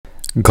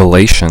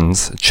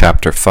Galatians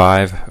chapter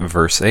 5,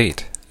 verse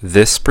 8.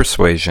 This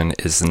persuasion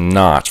is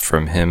not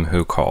from him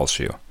who calls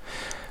you.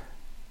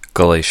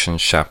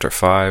 Galatians chapter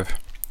 5,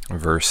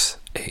 verse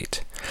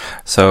 8.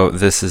 So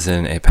this is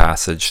in a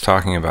passage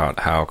talking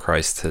about how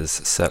Christ has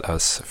set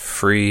us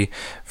free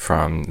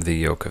from the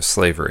yoke of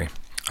slavery.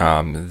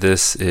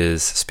 This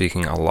is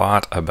speaking a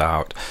lot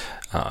about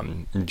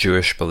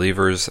Jewish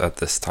believers at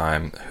this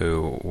time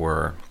who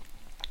were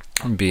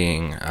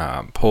being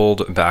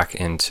pulled back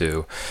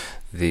into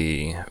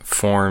the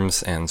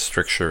forms and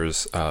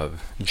strictures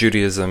of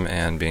Judaism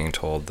and being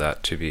told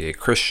that to be a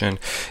Christian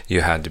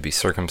you had to be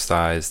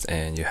circumcised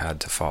and you had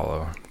to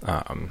follow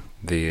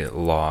the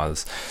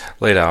laws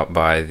laid out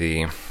by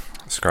the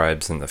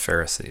scribes and the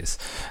Pharisees.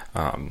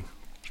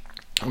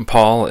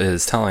 Paul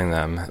is telling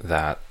them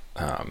that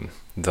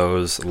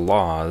those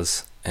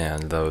laws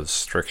and those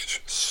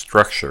strict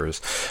structures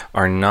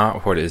are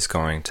not what is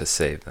going to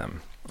save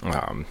them.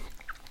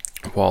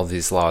 While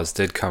these laws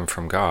did come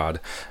from God,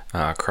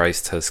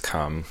 Christ has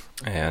come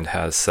and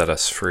has set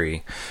us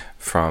free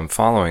from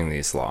following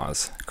these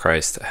laws.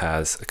 Christ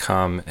has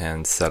come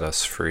and set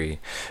us free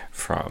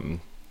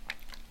from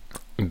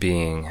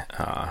being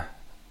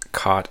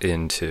caught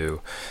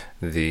into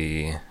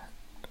the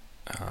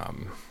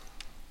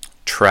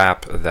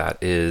trap that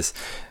is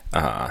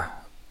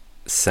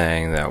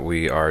saying that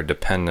we are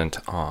dependent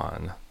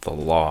on the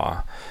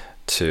law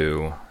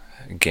to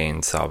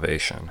gain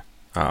salvation.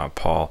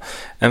 Paul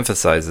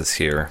emphasizes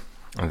here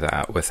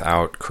that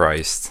without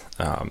Christ,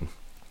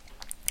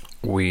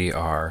 we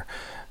are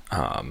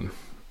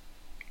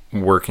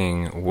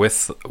working,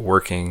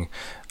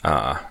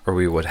 or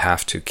we would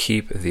have to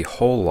keep the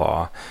whole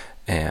law,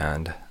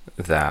 and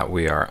that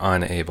we are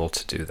unable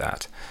to do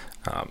that.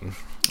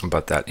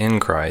 But that in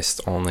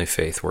Christ, only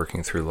faith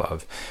working through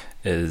love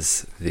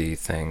is the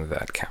thing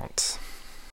that counts.